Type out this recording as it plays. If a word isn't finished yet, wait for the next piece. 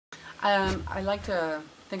I like to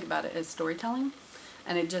think about it as storytelling,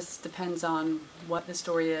 and it just depends on what the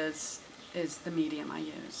story is the medium I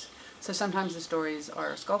use. So sometimes the stories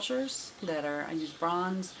are sculptures I use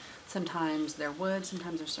bronze, sometimes they're wood,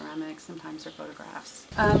 sometimes they're ceramics, sometimes they're photographs.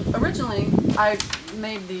 Originally, I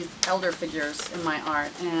made these elder figures in my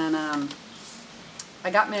art, and I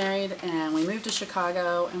got married and we moved to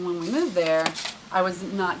Chicago, and when we moved there, I was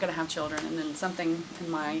not going to have children, and then something in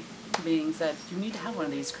my being said, you need to have one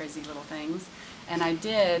of these crazy little things. And I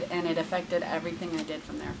did, and it affected everything I did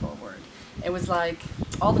from there forward. It was like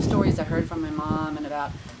all the stories I heard from my mom and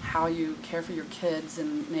about how you care for your kids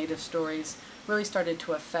and native stories really started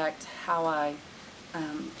to affect how I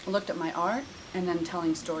looked at my art and then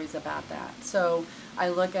telling stories about that. So I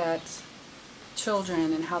look at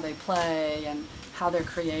children and how they play and how they're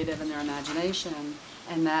creative in their imagination,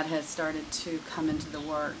 and that has started to come into the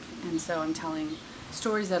work. And so I'm telling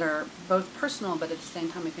stories that are both personal but at the same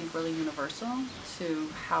time I think really universal to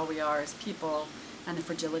how we are as people and the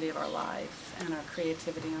fragility of our life and our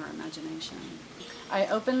creativity and our imagination. I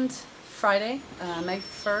opened Friday, May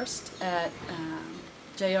 1st at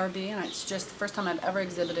JRB, and it's just the first time I've ever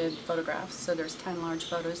exhibited photographs, so there's 10 large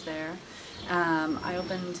photos there. I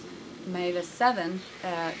opened May the 7th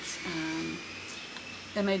at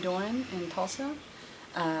M.A. Doran in Tulsa,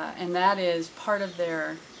 and that is part of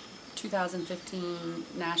their 2015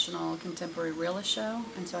 National Contemporary Realist Show,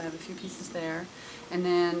 and so I have a few pieces there. And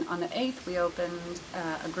then on the 8th we opened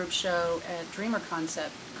a group show at Dreamer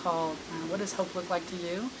Concept called What Does Hope Look Like to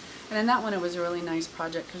You? And in that one it was a really nice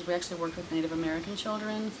project because we actually worked with Native American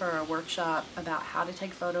children for a workshop about how to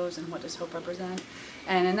take photos and what does hope represent.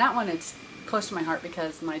 And in that one it's close to my heart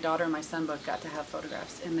because my daughter and my son both got to have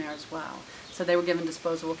photographs in there as well. So they were given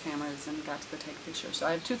disposable cameras and got to go take pictures. So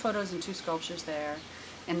I have 2 photos and 2 sculptures there.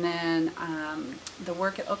 And then the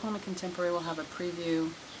work at Oklahoma Contemporary will have a preview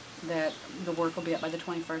that the work will be up by the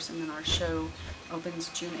 21st, and then our show opens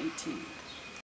June 18th.